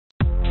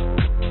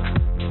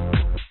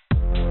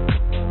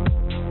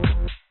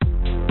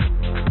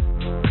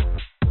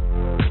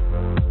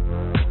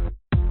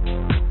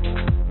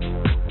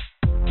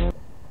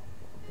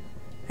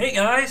Hey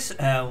guys,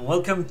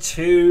 welcome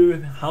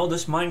to How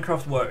Does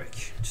Minecraft Work?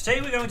 Today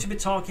we're going to be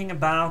talking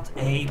about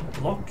a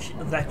block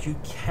that you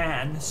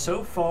can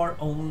so far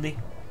only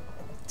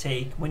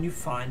take when you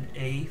find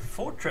a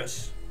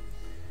fortress.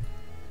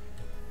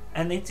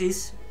 And it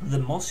is the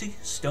Mossy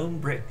Stone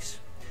Bricks.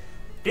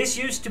 This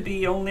used to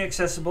be only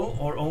accessible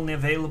or only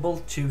available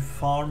to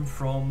farm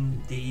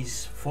from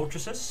these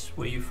fortresses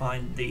where you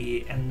find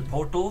the end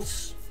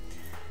portals.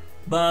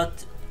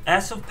 But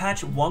as of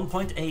patch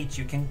 1.8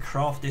 you can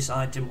craft this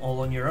item all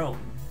on your own.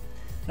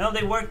 Now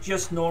they work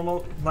just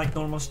like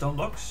normal stone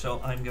blocks,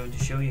 so I'm going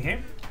to show you here.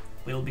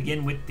 We'll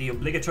begin with the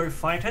obligatory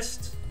fire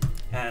test,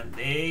 and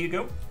there you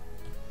go.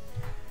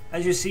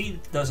 As you see,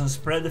 it doesn't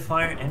spread the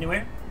fire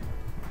anywhere,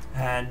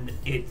 and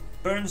it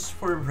burns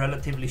for a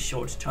relatively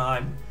short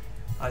time.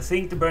 I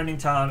think the burning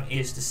time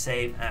is the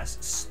same as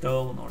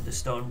stone or the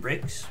stone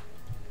bricks.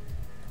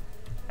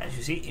 As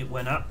you see, it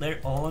went up there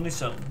all on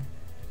its own.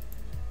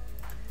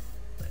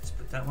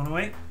 That one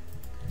away.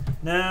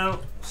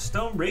 Now,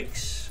 stone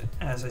bricks,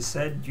 as I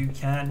said, you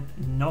can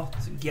not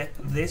get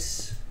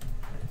this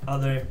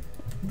other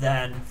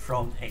than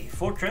from a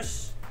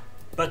fortress,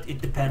 but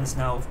it depends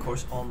now, of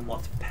course, on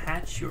what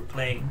patch you're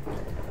playing.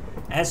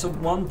 As of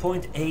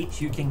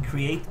 1.8 you can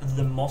create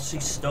the Mossy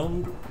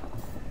Stone,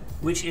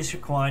 which is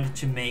required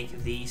to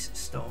make these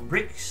stone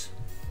bricks.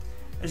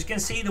 As you can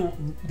see,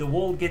 the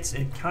wall gets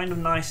a kind of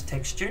nice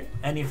texture,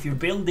 and if you're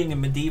building a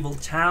medieval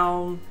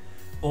town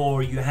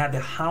or you have a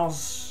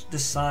house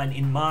design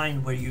in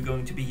mind where you're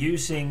going to be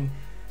using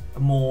a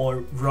more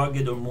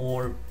rugged or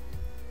more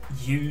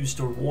used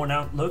or worn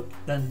out look,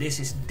 then this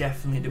is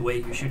definitely the way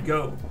you should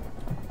go.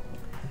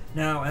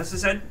 Now, as I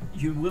said,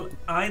 you will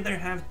either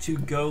have to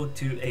go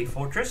to a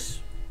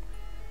fortress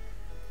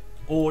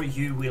or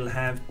you will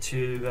have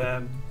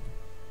to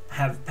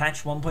have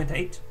patch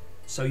 1.8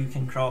 so you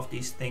can craft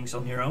these things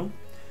on your own.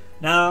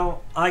 Now,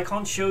 I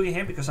can't show you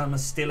here because I'm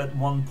still at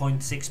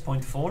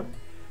 1.6.4,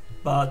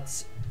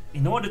 but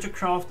in order to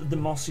craft the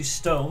Mossy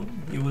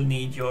Stone, you will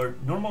need your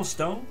normal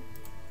stone,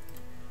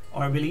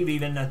 or I believe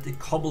even that the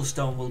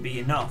cobblestone will be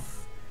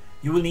enough.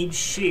 You will need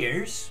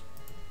shears,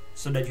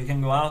 so that you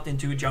can go out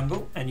into a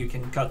jungle and you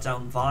can cut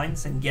down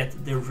vines and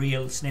get the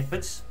real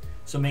snippets.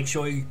 So make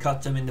sure you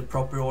cut them in the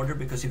proper order,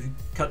 because if you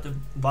cut the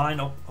vine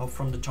off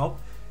from the top,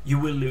 you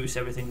will lose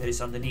everything that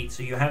is underneath.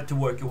 So you have to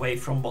work your way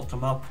from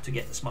bottom up to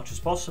get as much as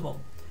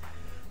possible.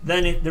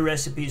 Then the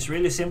recipe is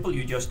really simple.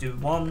 You just do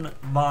one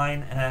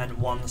vine and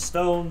one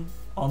stone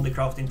on the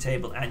crafting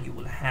table and you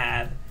will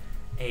have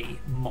a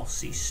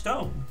Mossy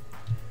Stone.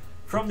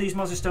 From these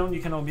Mossy Stone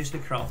you can obviously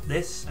craft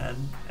this, and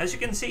as you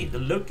can see, the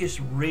look is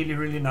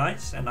really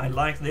nice, and I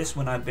like this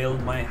when I build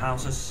my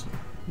houses,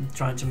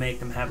 trying to make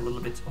them have a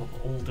little bit of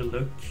older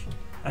look.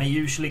 I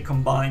usually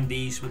combine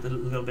these with a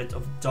little bit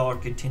of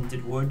darker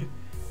tinted wood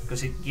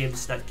because it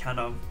gives that kind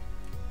of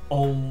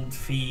old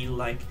feel,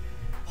 like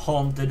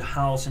haunted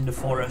house in the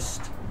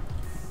forest.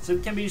 So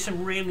it can be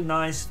some really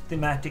nice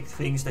thematic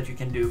things that you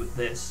can do with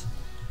this.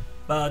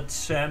 But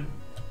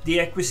the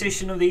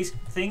acquisition of these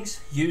things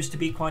used to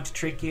be quite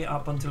tricky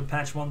up until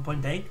patch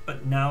 1.8,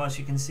 but now, as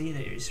you can see,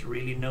 there is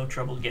really no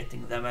trouble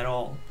getting them at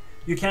all.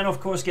 You can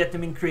of course get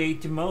them in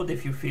creative mode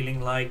if you're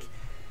feeling like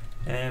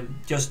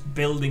just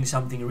building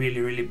something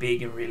really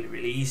big and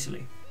really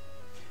easily.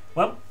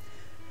 Well,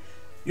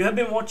 you have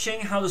been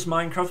watching How Does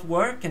Minecraft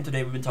Work, and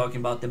today we've been talking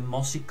about the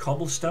Mossy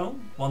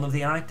Cobblestone, one of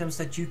the items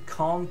that you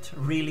can't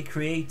really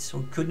create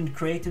or couldn't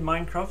create in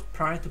Minecraft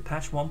prior to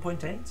patch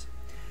 1.8.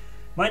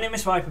 My name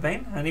is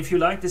Viperbane, and if you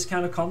like this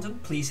kind of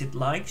content, please hit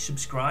like,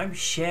 subscribe,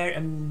 share,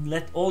 and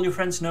let all your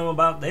friends know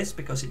about this,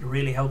 because it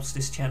really helps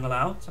this channel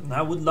out. And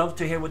I would love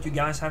to hear what you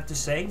guys have to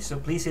say, so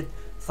please hit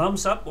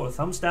thumbs up or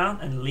thumbs down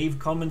and leave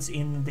comments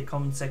in the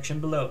comment section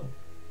below.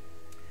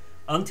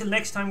 Until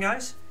next time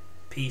guys,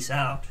 peace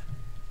out.